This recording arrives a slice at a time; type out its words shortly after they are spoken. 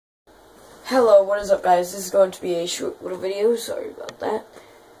Hello, what is up guys? This is going to be a short little video, sorry about that.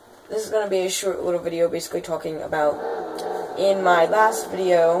 This is going to be a short little video basically talking about, in my last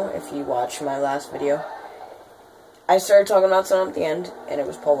video, if you watched my last video, I started talking about something at the end, and it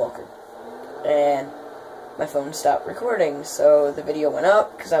was Paul Walker. And my phone stopped recording, so the video went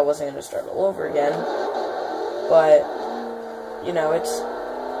up, because I wasn't going to start all over again. But, you know, it's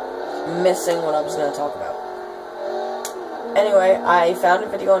missing what I was going to talk about. Anyway, I found a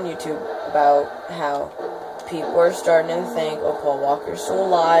video on YouTube about how people are starting to think, oh, Paul Walker's still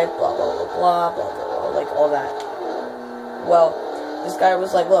alive, blah, blah, blah, blah, blah, blah, blah, like all that. Well, this guy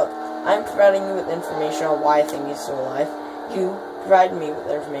was like, look, I'm providing you with information on why I think he's still alive. You provide me with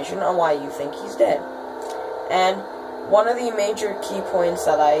information on why you think he's dead. And one of the major key points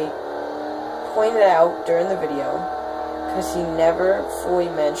that I pointed out during the video, because he never fully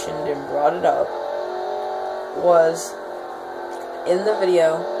mentioned and brought it up, was in the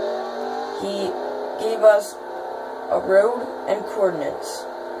video, he gave us a road and coordinates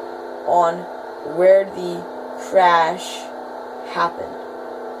on where the crash happened.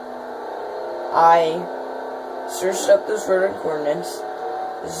 I searched up those road and coordinates,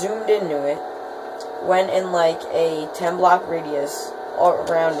 zoomed into it, went in like a 10-block radius all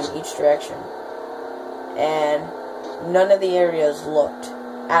around in each direction, and none of the areas looked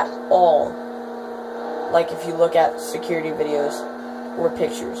at all like if you look at security videos or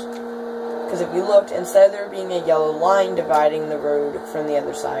pictures. Because if you looked, instead of there being a yellow line dividing the road from the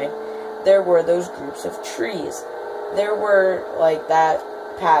other side, there were those groups of trees. There were, like, that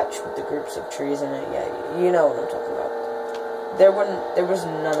patch with the groups of trees in it. Yeah, you know what I'm talking about. There was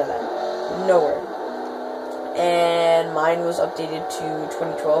none of that. Nowhere. And mine was updated to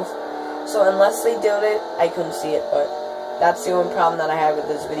 2012. So unless they did it, I couldn't see it, but that's the only problem that I have with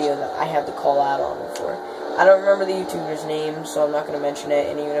this video that I have to call out on before. I don't remember the YouTuber's name, so I'm not going to mention it,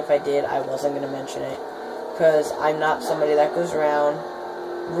 and even if I did, I wasn't going to mention it, because I'm not somebody that goes around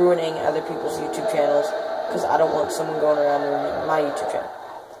ruining other people's YouTube channels, because I don't want someone going around ruining my YouTube channel.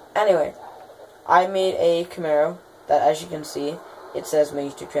 Anyway, I made a Camaro that, as you can see, it says my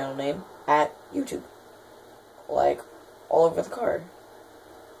YouTube channel name at YouTube. Like, all over the car.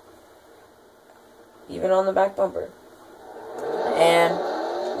 Even on the back bumper. And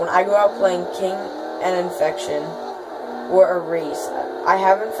when I go out playing King and Infection or a race, I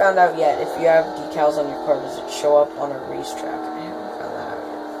haven't found out yet if you have decals on your car, does it show up on a racetrack? I haven't found that out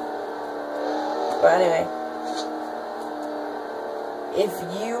yet. But anyway, if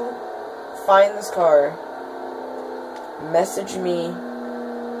you find this car, message me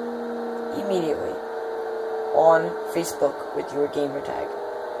immediately on Facebook with your gamer tag.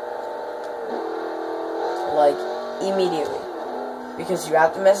 Like, immediately. Because you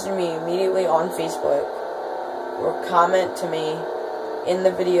have to message me immediately on Facebook or comment to me in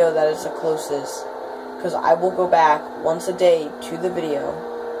the video that is the closest, because I will go back once a day to the video,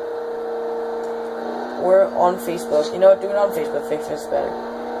 or on Facebook. You know what, do it on Facebook, Facebook's better.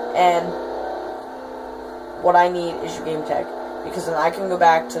 And what I need is your game tag, because then I can go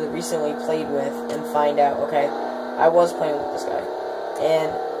back to the recently played with and find out, okay, I was playing with this guy,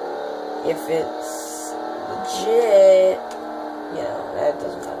 and if it's legit, you know, that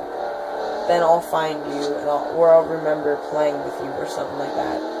doesn't matter. Then I'll find you, and I'll remember playing with you or something like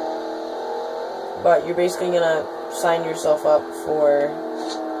that. But you're basically gonna sign yourself up for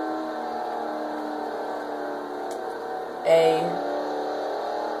a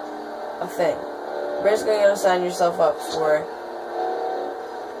thing. You're basically gonna sign yourself up for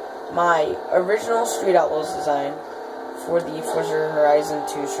my original Street Outlaws design for the Forza Horizon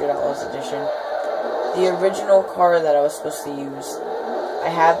 2 Street Outlaws edition. The original car that I was supposed to use, I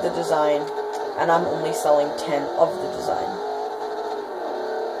have the design, and I'm only selling 10 of the design.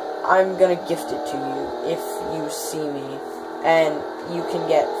 I'm gonna gift it to you if you see me, and you can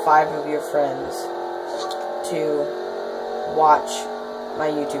get 5 of your friends to watch my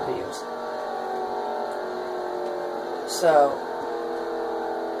YouTube videos. So,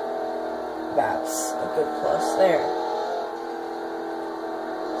 that's a good plus there.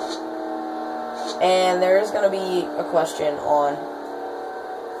 And there is going to be a question on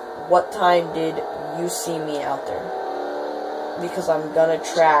what time did you see me out there? Because I'm going to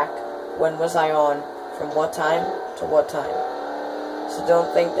track when was I on from what time to what time. So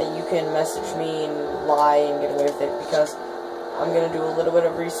don't think that you can message me and lie and get away with it, because I'm going to do a little bit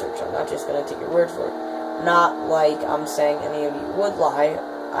of research. I'm not just going to take your word for it. Not like I'm saying any of you would lie.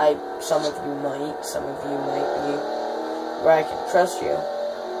 Some of you might be where I can trust you.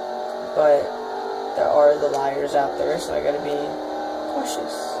 But there are the liars out there, so I gotta be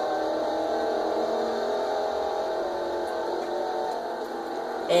cautious.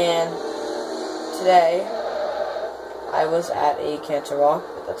 And today I was at a Cancer Walk,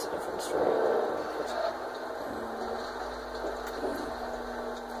 but that's a different story.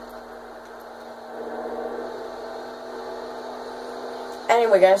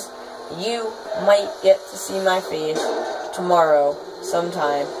 Anyway, guys, you might get to see my face tomorrow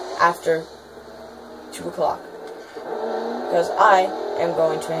sometime after 2 o'clock. Because I am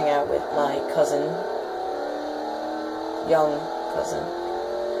going to hang out with my cousin, young cousin.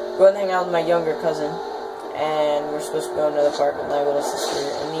 Going to hang out with my younger cousin, and we're supposed to go to another park with my little sister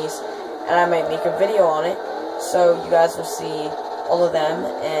and niece, and I might make a video on it, so you guys will see all of them,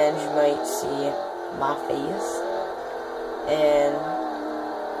 and you might see my face, and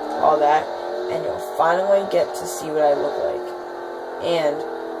all that, and you'll finally get to see what I look like. And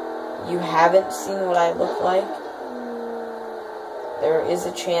you haven't seen what I look like, there is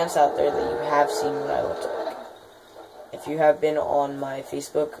a chance out there that you have seen what I looked like. If you have been on my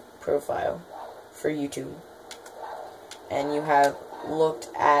Facebook profile for YouTube, and you have looked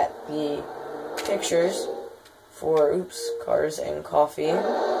at the pictures for, Cars and Coffee,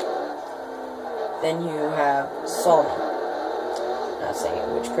 then you have saw me. Not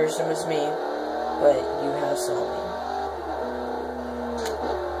saying which person was me, but you have saw me.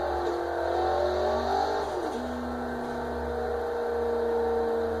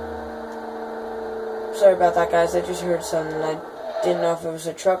 Sorry about that, guys. I just heard something. I didn't know if it was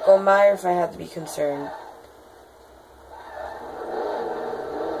a truck going by or if I had to be concerned.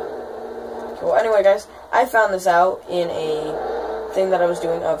 Well, anyway, guys, I found this out in a thing that I was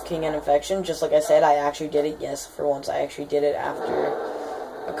doing of King and Infection. Just like I said, I actually did it. Yes, for once, I actually did it after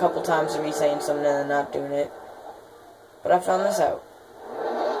a couple times of me saying something and then not doing it. But I found this out.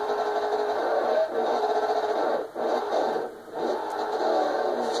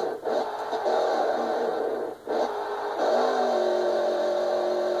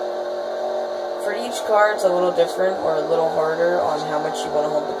 For each car, it's a little different or a little harder on how much you want to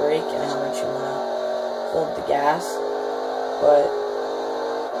hold the brake and how much you want to hold the gas. But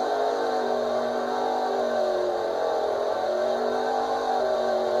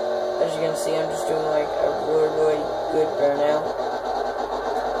as you can see, I'm just doing like a really good burnout.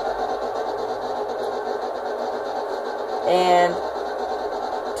 And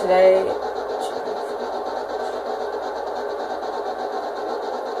today,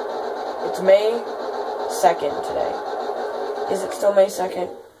 it's May 2nd today. Is it still May 2nd?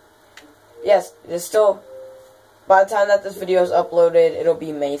 Yes, it is still. By the time that this video is uploaded, it'll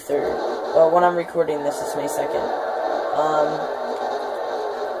be May 3rd. But when I'm recording this, it's May 2nd.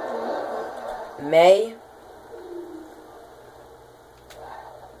 May.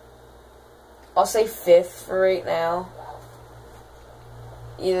 I'll say 5th for right now.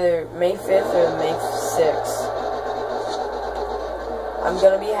 Either May 5th or May 6th. I'm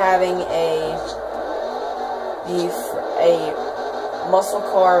gonna be having a muscle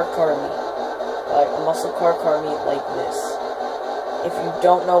car meet. Like a muscle car meet like this. If you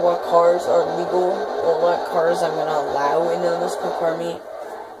don't know what cars are legal or what cars I'm gonna allow into the muscle car meet,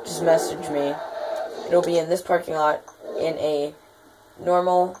 just message me. It'll be in this parking lot in a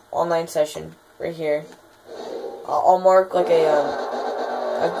normal online session right here. I'll mark like a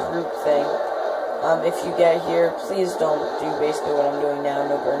group thing. If you get here, please don't do basically what I'm doing now.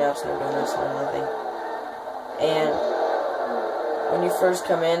 No burnouts, no donuts, no nothing. And when you first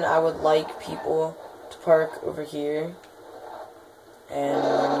come in, I would like people to park over here. And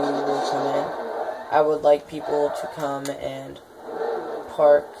when you will come in, I would like people to come and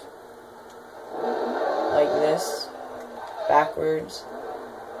park like this, backwards,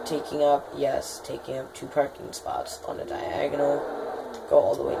 taking up 2 parking spots on a diagonal, go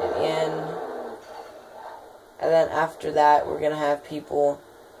all the way to the end. And then after that, we're going to have people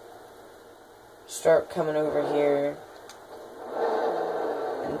start coming over here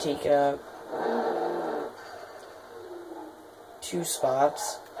and taking up 2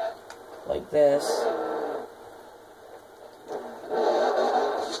 spots like this.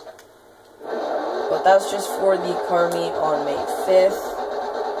 But that's just for the car meet on May 5th.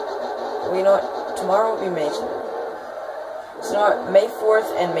 Well, you know what? Tomorrow will be May 3rd. So now, May 4th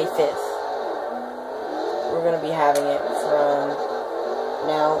and May 5th. We're going to be having it from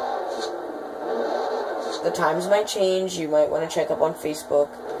now. The times might change. You might want to check up on Facebook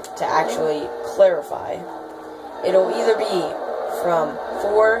to actually clarify. It'll either be from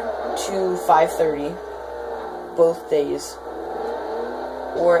 4 to 5:30 both days,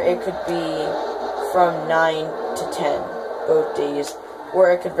 or it could be from 9 to 10 both days, or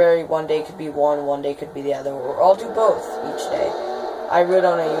it could vary. One day could be one day could be the other, or I'll do both each day. I really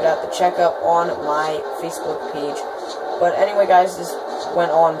don't know. You'd have to check up on my Facebook page. But anyway, guys, this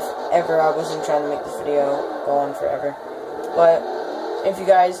went on ever. I wasn't trying to make this video go on forever. But if you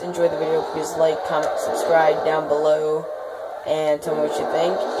guys enjoyed the video, please like, comment, subscribe down below, and tell me what you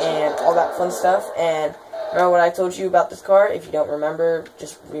think, and all that fun stuff. And remember what I told you about this car? If you don't remember,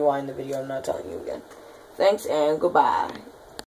 just rewind the video. I'm not telling you again. Thanks, and goodbye.